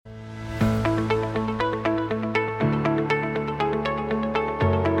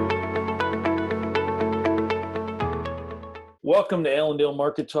Welcome to Allendale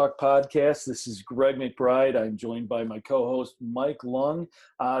Market Talk Podcast. This is Greg McBride. I'm joined by my co-host Mike Lung.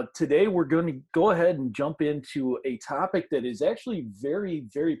 Today we're going to go ahead and jump into a topic that is actually very,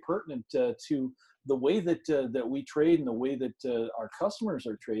 very pertinent to the way that we trade and the way that our customers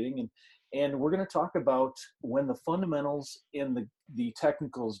are trading. And we're going to talk about when the fundamentals and the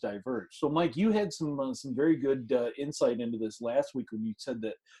technicals diverge. So, Mike, you had some very good insight into this last week when you said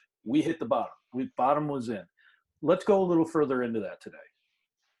that we hit the bottom. Bottom was in. Let's go a little further into that today.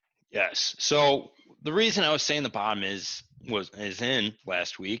 Yes. So the reason I was saying the bottom is in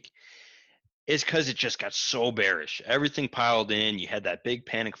last week is because it just got so bearish. Everything piled in. You had that big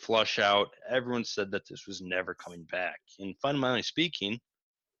panic flush out. Everyone said that this was never coming back. And fundamentally speaking,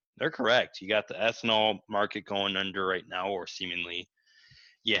 they're correct. You got the ethanol market going under right now, or seemingly.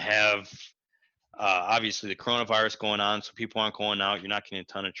 You have obviously the coronavirus going on, so people aren't going out. You're not getting a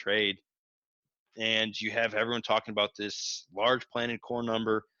ton of trade. And you have everyone talking about this large planted core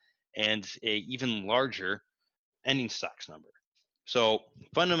number and a even larger ending stocks number. So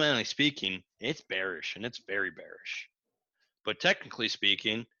fundamentally speaking, it's bearish, and it's very bearish. But technically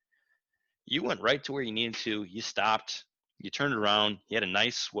speaking, you went right to where you needed to. You stopped, you turned around, you had a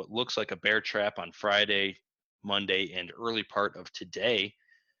nice, what looks like a bear trap on Friday, Monday, and early part of today,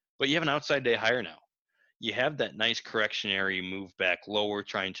 but you have an outside day higher now. You have that nice correctionary move back lower,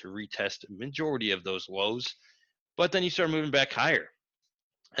 trying to retest a majority of those lows, but then you start moving back higher.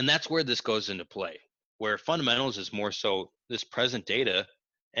 And that's where this goes into play, where fundamentals is more so this present data,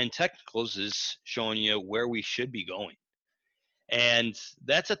 and technicals is showing you where we should be going. And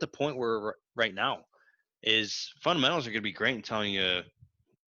that's at the point where right now is fundamentals are going to be great in telling you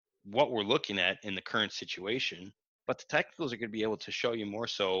what we're looking at in the current situation, but the technicals are going to be able to show you more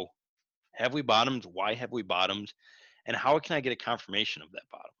so, have we bottomed? Why have we bottomed? And how can I get a confirmation of that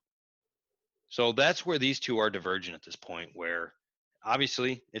bottom? So that's where these two are divergent at this point, where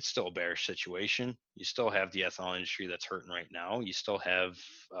obviously it's still a bearish situation. You still have the ethanol industry that's hurting right now. You still have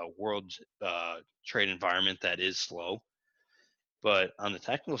a world trade environment that is slow. But on the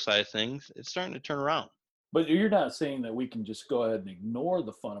technical side of things, it's starting to turn around. But you're not saying that we can just go ahead and ignore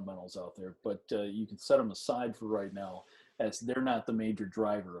the fundamentals out there, but you can set them aside for right now, as they're not the major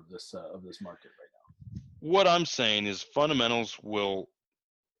driver of this market right now. What I'm saying is fundamentals will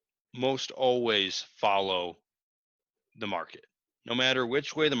most always follow the market. No matter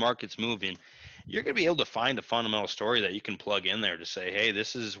which way the market's moving, you're going to be able to find a fundamental story that you can plug in there to say, hey,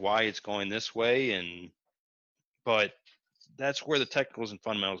 this is why it's going this way. But that's where the technicals and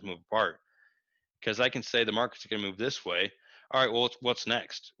fundamentals move apart. Because I can say the market's going to move this way. All right, well, what's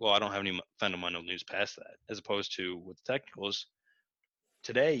next? Well, I don't have any fundamental news past that. As opposed to with the technicals,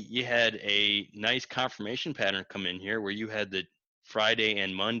 today you had a nice confirmation pattern come in here where you had the Friday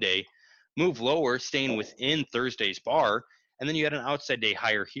and Monday move lower, staying within Thursday's bar, and then you had an outside day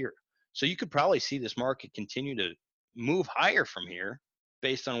higher here. So you could probably see this market continue to move higher from here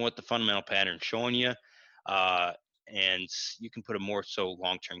based on what the fundamental pattern's showing you. And you can put a more so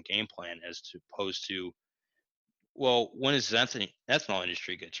long-term game plan as opposed to, well, when is the ethanol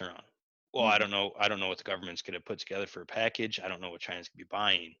industry going to turn on? Well, I don't know. I don't know what the government's going to put together for a package. I don't know what China's going to be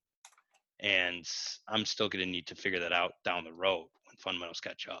buying. And I'm still going to need to figure that out down the road when fundamentals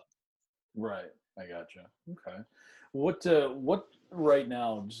catch up. Right. I gotcha. Okay. What right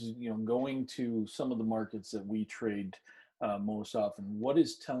now, just, going to some of the markets that we trade most often, what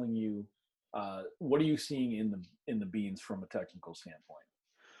is telling you, what are you seeing in the beans from a technical standpoint?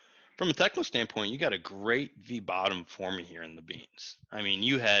 From a technical standpoint, you got a great V bottom forming here in the beans. I mean,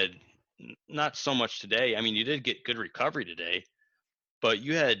 you had not so much today. I mean, you did get good recovery today, but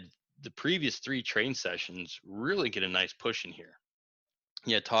you had the previous three trading sessions really get a nice push in here.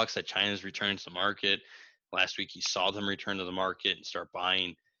 You had talks that China's returning to the market. Last week, you saw them return to the market and start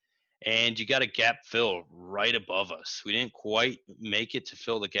buying. And you got a gap fill right above us. We didn't quite make it to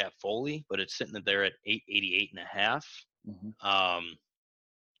fill the gap fully, but it's sitting there at 888.5. Mm-hmm.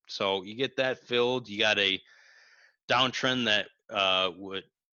 So you get that filled. You got a downtrend that would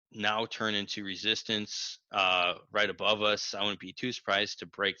now turn into resistance right above us. I wouldn't be too surprised to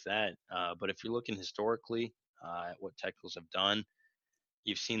break that. But if you're looking historically at what technicals have done,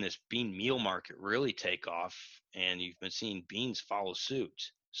 you've seen this bean meal market really take off, and you've been seeing beans follow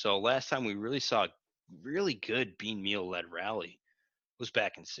suit. So last time we really saw a really good bean meal led rally was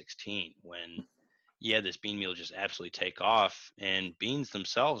back in 16 when you had this bean meal just absolutely take off, and beans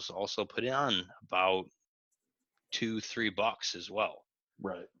themselves also put on about $2-3 as well.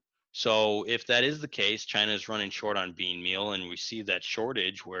 Right. So if that is the case, China is running short on bean meal, and we see that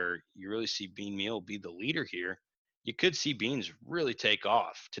shortage where you really see bean meal be the leader here. You could see beans really take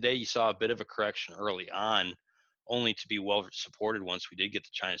off. Today you saw a bit of a correction early on, only to be well supported once we did get the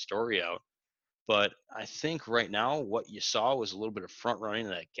China story out. But I think right now what you saw was a little bit of front running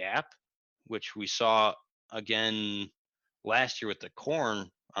of that gap, which we saw again last year with the corn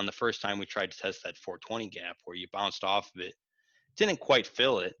on the first time we tried to test that 420 gap where you bounced off of it, didn't quite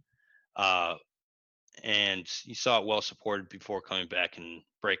fill it. And you saw it well supported before coming back and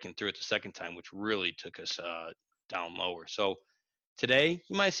breaking through it the second time, which really took us down lower. So today,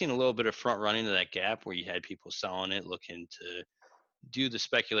 you might have seen a little bit of front running of that gap where you had people selling it, looking to do the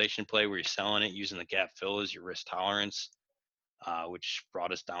speculation play where you're selling it using the gap fill as your risk tolerance, which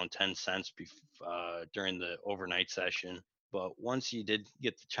brought us down 10 cents during the overnight session. But once you did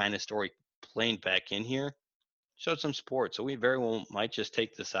get the China story playing back in here, showed some support. So we very well might just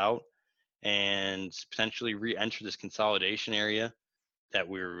take this out and potentially re-enter this consolidation area that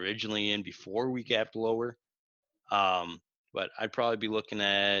we were originally in before we gapped lower. But I'd probably be looking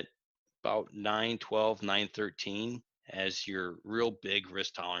at about 912, 913 as your real big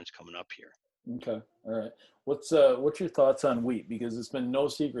risk tolerance coming up here. Okay. All right. What's your thoughts on wheat? Because it's been no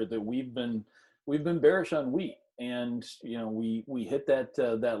secret that we've been bearish on wheat, and we hit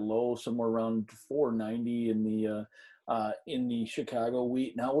that low somewhere around 490 in the Chicago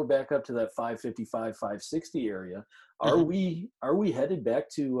wheat. Now we're back up to that 555, 560 area. Are we headed back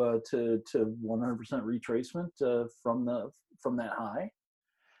to 100% retracement from that high?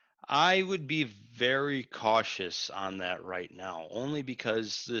 I would be very cautious on that right now, only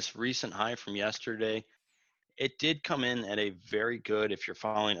because this recent high from yesterday, it did come in at a very good, if you're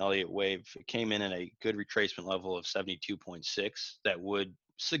following Elliott Wave, it came in at a good retracement level of 72.6 that would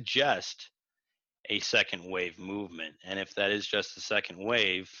suggest a second wave movement. And if that is just the second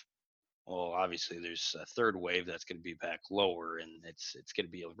wave, well, obviously there's a third wave that's going to be back lower, and it's going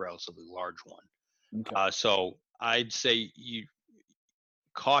to be a relatively large one. Okay. So I'd say be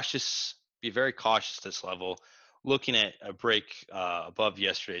very cautious at this level, looking at a break above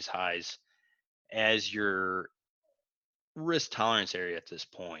yesterday's highs as your risk tolerance area at this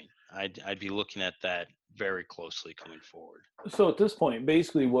point. I'd be looking at that very closely coming forward. So at this point,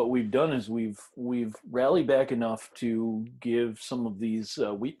 basically what we've done is we've rallied back enough to give some of these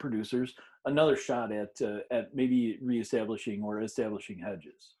wheat producers another shot at maybe reestablishing or establishing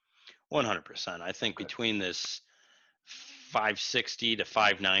hedges. 100%. I think between this 560 to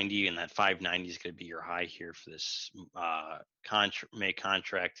 590, and that 590 is going to be your high here for this May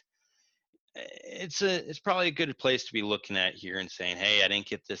contract. It's probably a good place to be looking at here and saying, hey, I didn't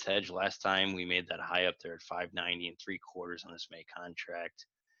get this hedge last time. We made that high up there at 590 and 3/4 on this May contract.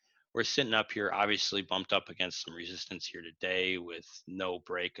 We're sitting up here, obviously bumped up against some resistance here today with no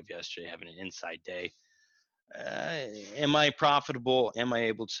break of yesterday having an inside day. Am I profitable? Am I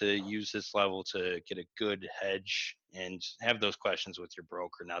able to use this level to get a good hedge and have those questions with your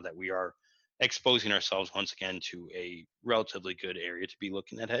broker now that we are exposing ourselves once again to a relatively good area to be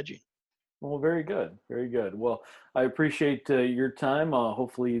looking at hedging? Well, very good, very good. Well, I appreciate your time.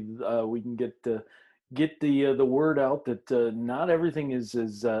 Hopefully, we can get the word out that not everything is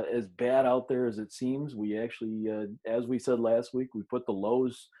as bad out there as it seems. We actually, as we said last week, we put the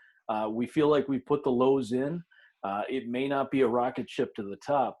lows. We feel like we put the lows in. It may not be a rocket ship to the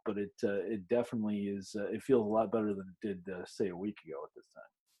top, but it definitely is. It feels a lot better than it did say a week ago at this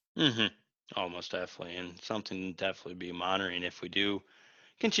time. Almost definitely, and something to definitely be monitoring if we do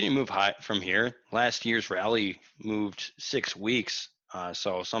continue to move high from here. Last year's rally moved 6 weeks,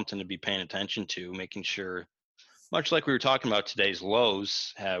 so something to be paying attention to, making sure, much like we were talking about today's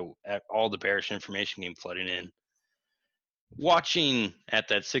lows, how all the bearish information came flooding in. Watching at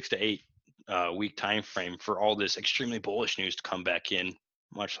that 6 to 8 week time frame for all this extremely bullish news to come back in,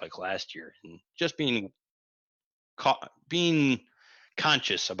 much like last year, and just being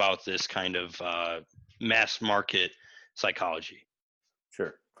conscious about this kind of mass market psychology.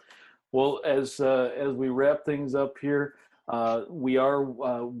 Sure. Well, as we wrap things up here, we are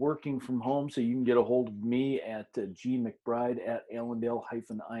working from home, so you can get a hold of me at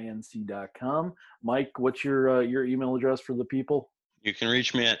gmcbride@allendale-inc.com. Mike, what's your email address for the people? You can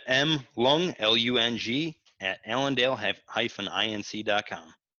reach me at mlung, Lung,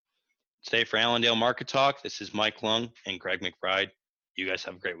 @allendale-inc.com. Today for Allendale Market Talk, this is Mike Lung and Greg McBride. You guys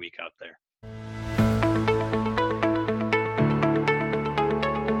have a great week out there.